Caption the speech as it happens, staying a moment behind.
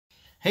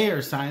Hey,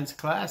 Earth Science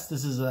class.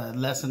 This is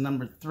lesson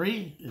number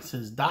 3. This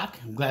is Doc.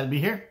 I'm glad to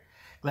be here.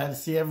 Glad to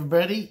see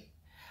everybody.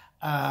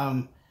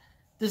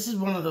 This is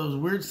one of those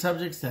weird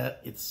subjects that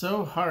it's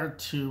so hard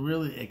to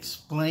really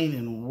explain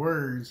in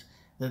words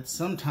that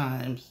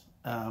sometimes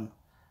a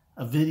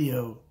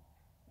video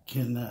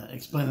can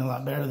explain a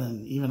lot better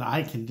than even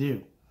I can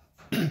do.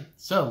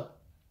 So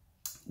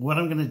what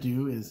I'm going to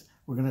do is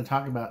we're going to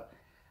talk about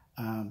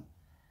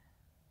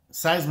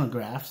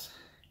seismographs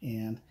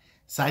and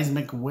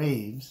seismic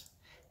waves.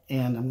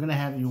 And I'm going to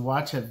have you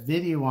watch a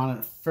video on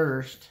it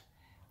first,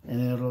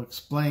 and it'll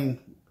explain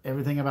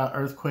everything about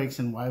earthquakes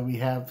and why we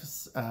have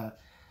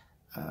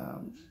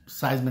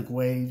seismic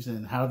waves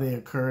and how they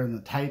occur and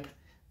the type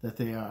that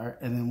they are.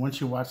 And then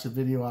once you watch the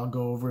video, I'll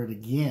go over it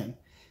again.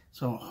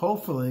 So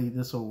hopefully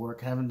this will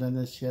work. I haven't done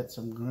this yet,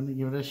 so I'm going to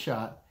give it a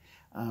shot.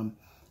 I'm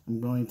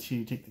going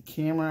to take the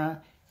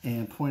camera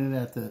and point it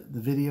at the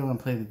video and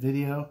play the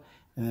video,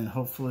 and then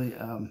hopefully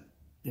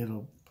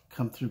it'll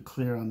come through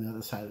clear on the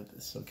other side of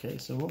this. Okay,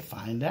 so we'll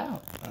find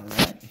out. All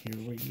right,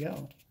 here we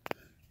go.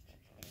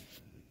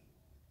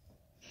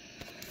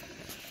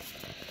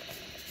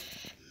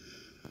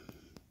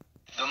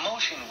 The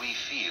motion we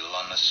feel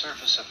on the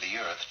surface of the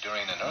Earth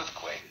during an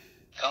earthquake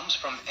comes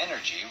from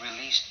energy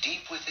released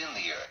deep within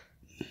the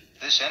Earth.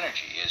 This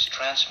energy is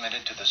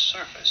transmitted to the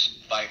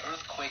surface by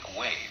earthquake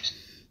waves.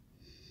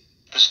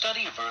 The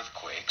study of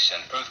earthquakes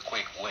and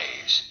earthquake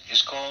waves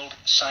is called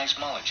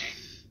seismology.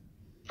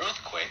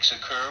 Earthquakes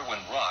occur when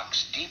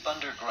rocks deep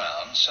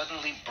underground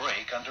suddenly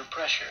break under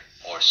pressure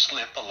or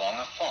slip along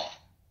a fault.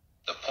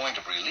 The point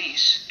of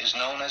release is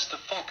known as the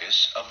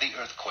focus of the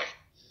earthquake.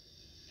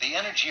 The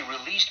energy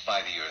released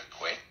by the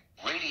earthquake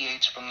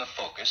radiates from the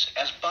focus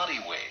as body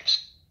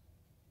waves.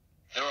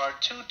 There are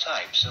two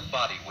types of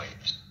body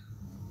waves.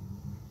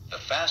 The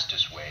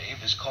fastest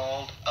wave is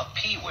called a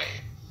P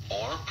wave,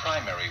 or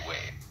primary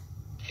wave.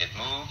 It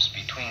moves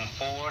between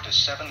 4 to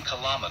 7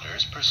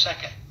 kilometers per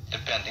second,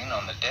 depending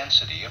on the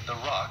density of the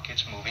rock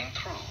it's moving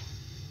through.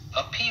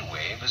 A P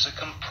wave is a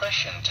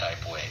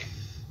compression-type wave.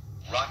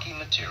 Rocky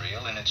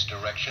material in its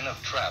direction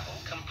of travel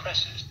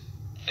compresses,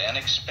 then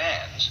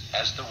expands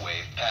as the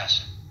wave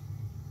passes.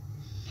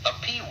 A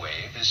P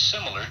wave is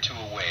similar to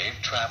a wave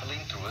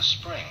traveling through a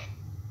spring.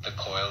 The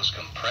coils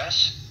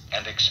compress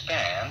and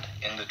expand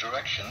in the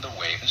direction the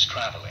wave is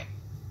traveling.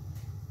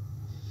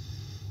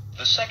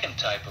 The second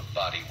type of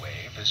body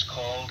wave is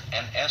called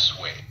an S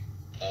wave,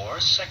 or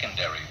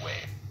secondary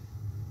wave.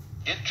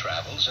 It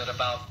travels at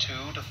about 2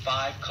 to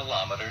 5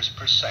 kilometers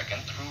per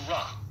second through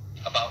rock,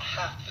 about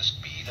half the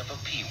speed of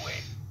a P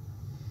wave.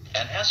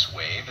 An S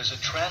wave is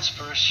a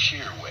transverse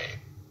shear wave.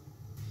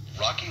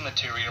 Rocky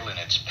material in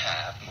its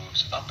path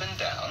moves up and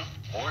down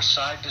or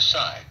side to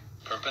side,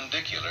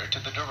 perpendicular to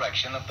the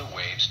direction of the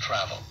wave's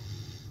travel.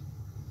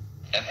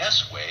 An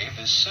S wave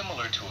is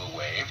similar to a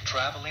wave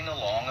traveling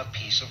along a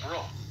piece of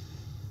rope.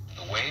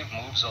 The wave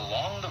moves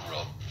along the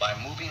rope by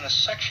moving a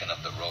section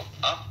of the rope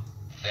up,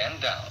 then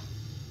down.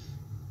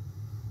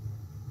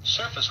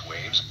 Surface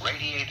waves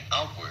radiate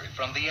outward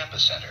from the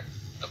epicenter,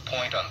 the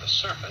point on the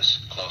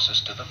surface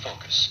closest to the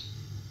focus.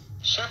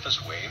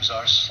 Surface waves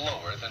are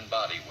slower than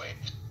body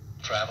waves,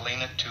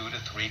 traveling at 2 to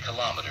 3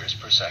 kilometers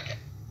per second.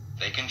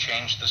 They can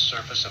change the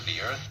surface of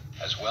the Earth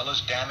as well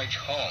as damage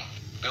homes,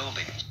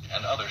 buildings,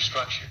 and other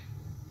structures.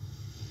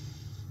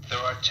 There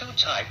are two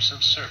types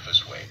of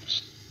surface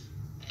waves.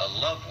 A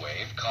love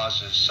wave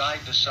causes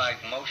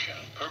side-to-side motion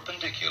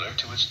perpendicular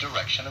to its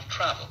direction of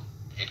travel.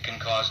 It can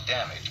cause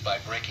damage by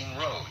breaking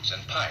roads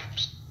and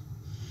pipes.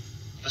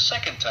 The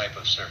second type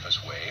of surface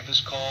wave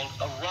is called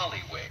a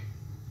Rayleigh wave.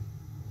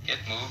 It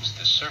moves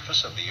the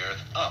surface of the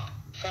Earth up,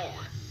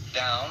 forward,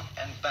 down,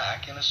 and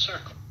back in a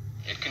circle.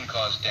 It can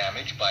cause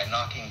damage by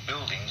knocking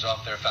buildings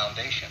off their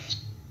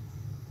foundations.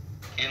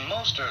 In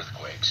most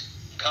earthquakes,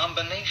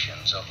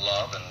 combinations of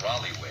love and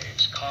Rayleigh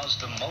waves cause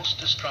the most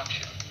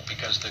destruction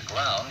because the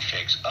ground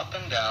shakes up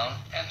and down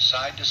and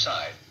side to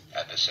side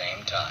at the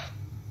same time.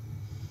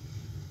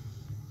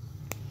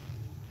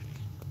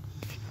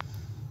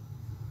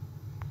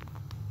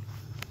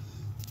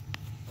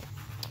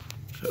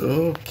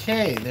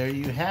 Okay, there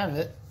you have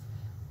it.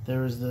 There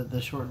was the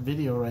short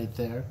video right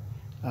there.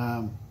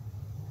 I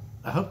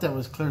hope that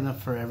was clear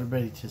enough for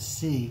everybody to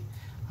see.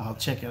 I'll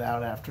check it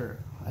out after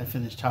I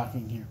finish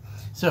talking here.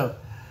 So,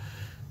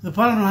 the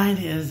bottom line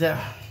is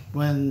that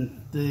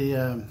when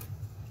the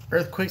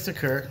earthquakes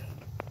occur,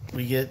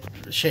 we get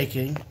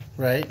shaking,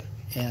 right?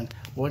 And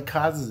what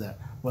causes that?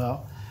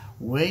 Well,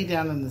 way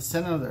down in the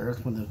center of the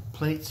Earth, when the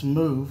plates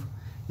move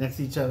next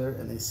to each other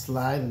and they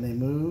slide and they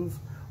move,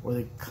 or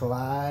they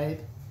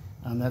collide,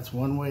 that's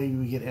one way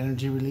we get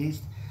energy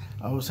released.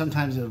 Oh,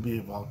 sometimes it'll be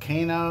a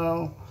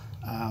volcano.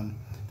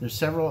 There's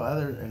several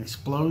other, an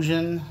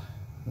explosion.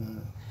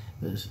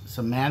 There's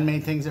some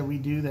man-made things that we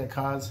do that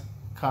cause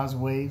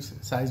waves,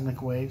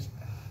 seismic waves.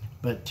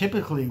 But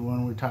typically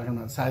when we're talking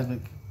about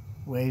seismic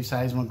waves,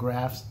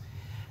 seismographs,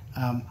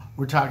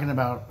 we're talking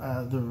about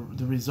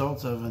the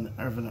results of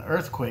an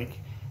earthquake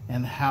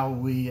and how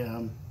we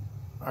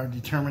are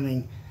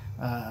determining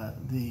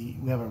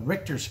we have a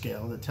Richter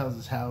scale that tells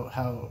us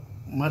how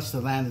much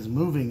the land is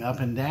moving up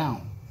and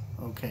down.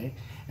 Okay,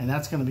 and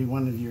that's going to be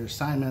one of your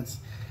assignments.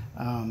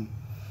 I'm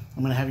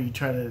going to have you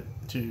try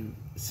to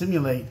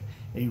simulate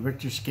a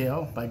Richter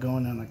scale by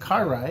going on a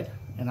car ride,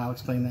 and I'll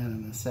explain that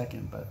in a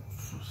second. But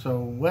so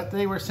what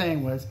they were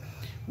saying was,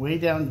 way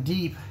down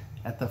deep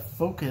at the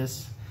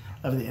focus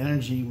of the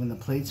energy, when the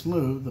plates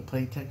move, the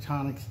plate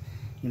tectonics,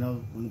 you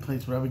know, when the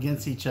plates rub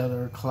against each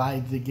other,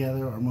 collide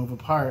together, or move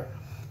apart,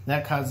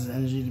 that causes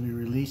energy to be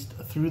released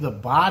through the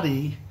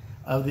body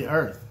of the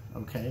Earth.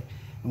 Okay,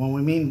 and when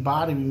we mean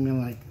body, we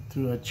mean like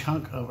through a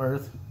chunk of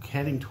Earth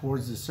heading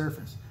towards the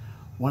surface.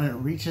 When it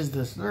reaches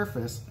the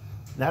surface,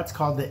 that's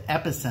called the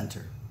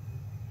epicenter.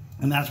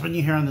 And that's when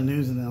you hear on the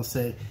news and they'll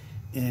say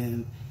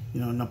in, you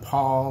know,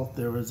 Nepal,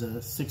 there was a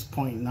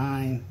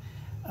 6.9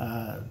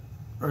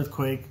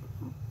 earthquake,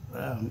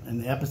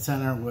 and the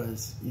epicenter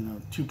was, you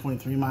know,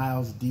 2.3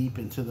 miles deep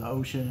into the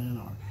ocean,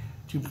 or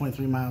 2.3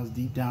 miles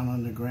deep down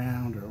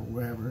underground, or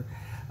wherever.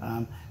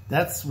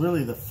 That's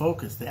really the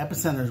focus. The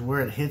epicenter is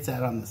where it hits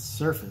at on the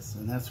surface,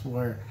 and that's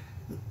where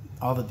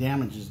all the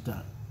damage is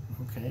done.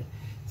 Okay,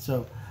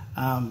 so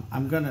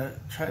I'm going to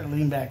try to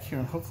lean back here,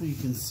 and hopefully you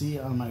can see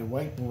on my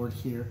whiteboard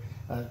here,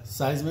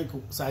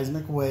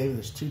 seismic wave.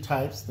 There's two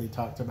types they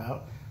talked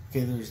about.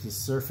 Okay, there's the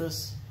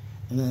surface,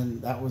 and then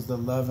that was the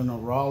Love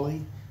and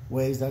Raleigh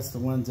waves. That's the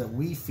ones that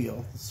we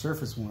feel, the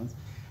surface ones.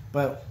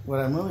 But what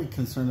I'm really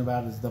concerned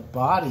about is the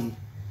body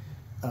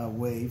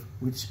wave,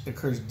 which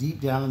occurs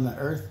deep down in the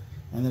earth.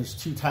 And there's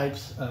two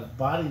types of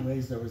body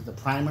waves. There was the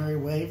primary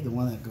wave, the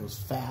one that goes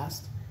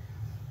fast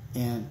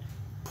and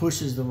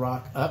pushes the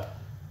rock up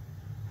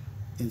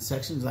in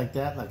sections like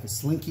that, like a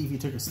slinky. If you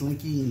took a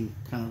slinky and you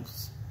kind of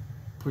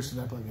pushed it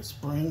up like a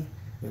spring,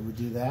 it would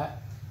do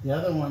that. The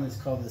other one is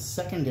called the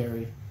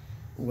secondary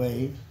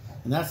wave,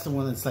 and that's the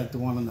one that's like the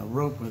one on the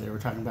rope where they were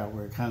talking about,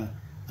 where it kind of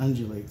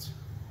undulates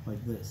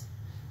like this.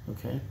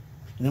 Okay, and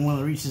then when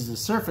it reaches the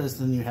surface,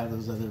 then you have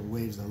those other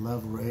waves, the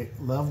love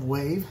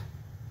wave,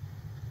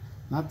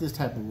 not this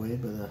type of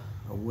wave, but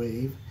a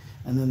wave,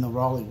 and then the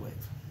Raleigh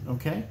wave.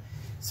 Okay,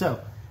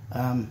 so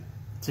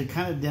to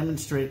kind of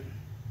demonstrate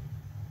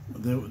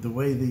the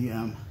way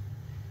the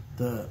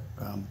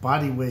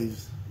body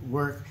waves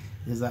work,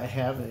 is I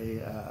have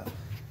a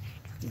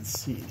you can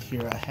see it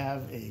here. I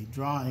have a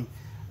drawing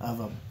of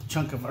a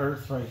chunk of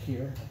earth right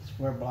here, a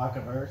square block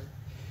of earth.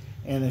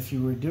 And if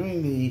you were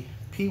doing the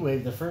P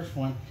wave, the first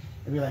one,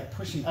 it'd be like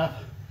pushing up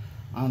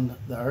on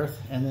the earth,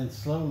 and then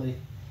slowly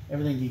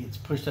everything gets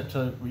pushed up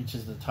till it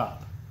reaches the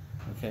top.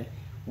 Okay,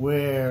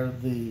 where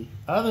the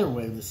other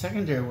wave, the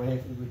secondary wave,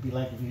 it would be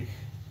like if you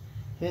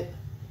hit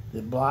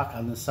the block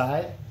on the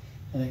side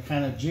and it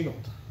kind of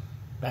jiggled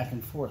back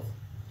and forth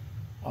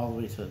all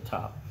the way to the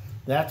top.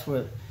 That's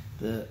what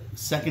the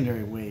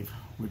secondary wave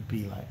would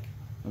be like.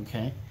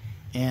 Okay,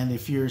 and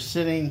if you're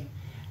sitting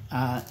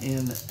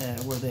in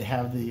where they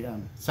have the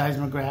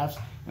seismographs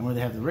and where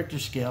they have the Richter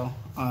scale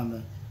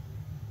on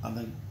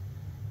the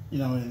you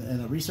know,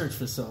 in a research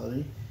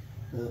facility,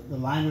 the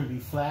line would be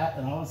flat,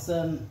 and all of a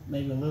sudden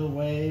maybe a little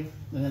wave,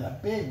 and then a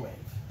big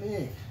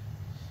wave,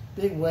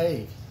 big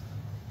wave.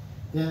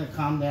 Then it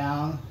calm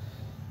down,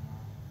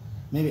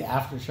 maybe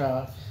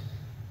aftershock,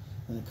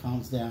 then it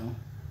calms down.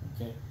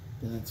 Okay,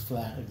 then it's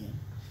flat again,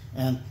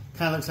 and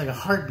kind of looks like a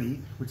heartbeat,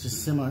 which is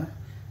similar,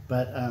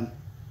 but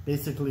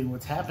basically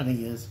what's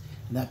happening is,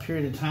 in that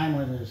period of time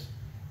where there's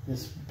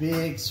this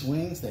big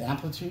swings, the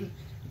amplitude,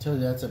 I told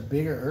you that's a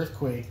bigger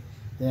earthquake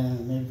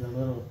than maybe the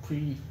little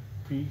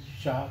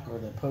pre-shock or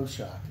the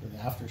post-shock or the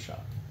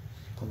aftershock.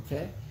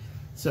 Okay,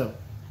 so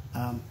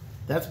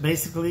that's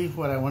basically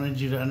what I wanted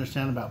you to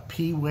understand about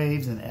P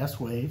waves and S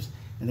waves,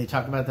 and they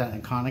talk about that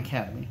in Khan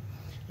Academy.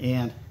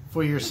 And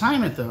for your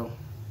assignment, though,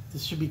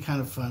 this should be kind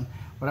of fun.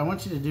 What I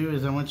want you to do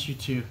is I want you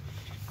to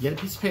get a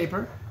piece of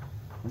paper,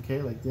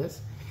 okay, like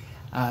this,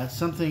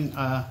 something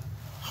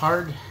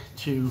hard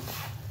to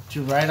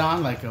write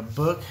on, like a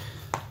book,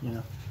 you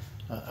know,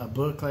 a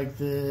book like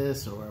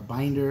this, or a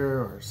binder,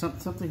 or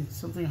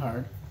something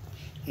hard.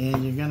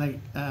 And you're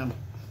gonna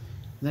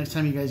next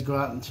time you guys go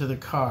out into the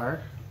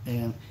car,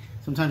 and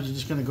sometimes you're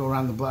just gonna go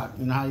around the block.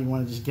 You know how you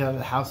want to just get out of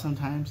the house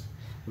sometimes?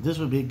 Well, this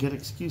would be a good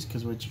excuse,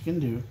 because what you can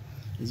do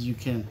is you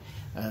can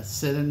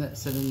sit in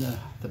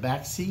the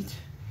back seat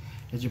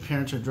as your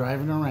parents are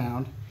driving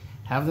around.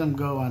 Have them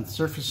go on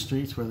surface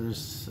streets where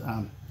there's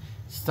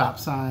stop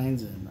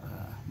signs and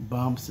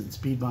bumps and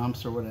speed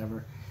bumps or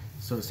whatever,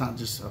 so it's not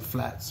just a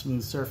flat,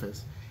 smooth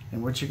surface.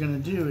 And what you're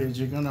going to do is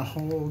you're going to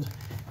hold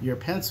your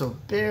pencil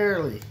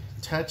barely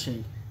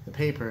touching the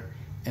paper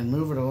and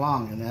move it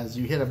along. And as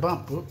you hit a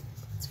bump, whoop,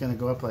 it's going to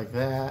go up like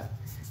that.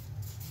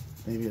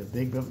 Maybe a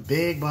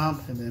big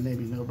bump, and then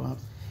maybe no bump.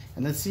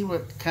 And let's see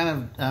what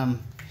kind of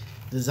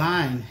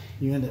design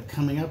you end up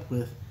coming up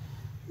with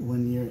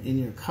when you're in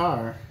your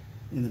car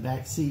in the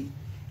back seat.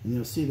 And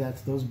you'll see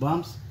that those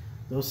bumps,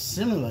 those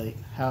simulate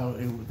how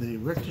the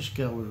Richter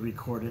scale would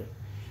record it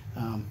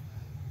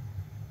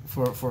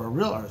for a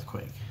real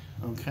earthquake.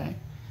 Okay,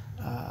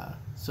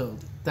 so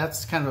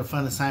that's kind of a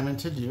fun assignment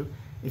to do.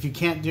 If you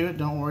can't do it,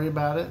 don't worry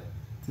about it.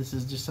 This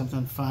is just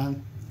something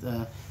fun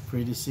for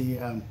you to see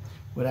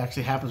what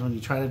actually happens when you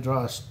try to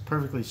draw a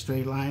perfectly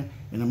straight line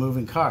in a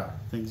moving car.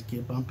 Things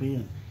get bumpy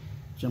and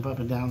jump up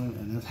and down,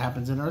 and this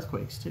happens in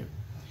earthquakes too.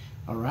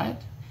 All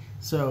right,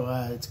 so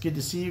it's good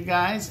to see you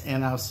guys,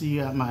 and I'll see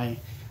you at my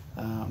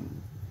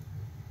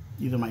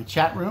either my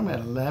chat room at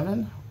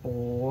 11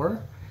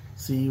 or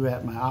see you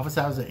at my office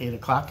hours at 8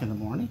 o'clock in the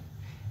morning,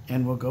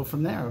 and we'll go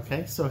from there.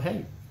 Okay, so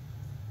hey,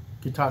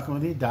 good talking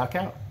with you. Doc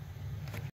out.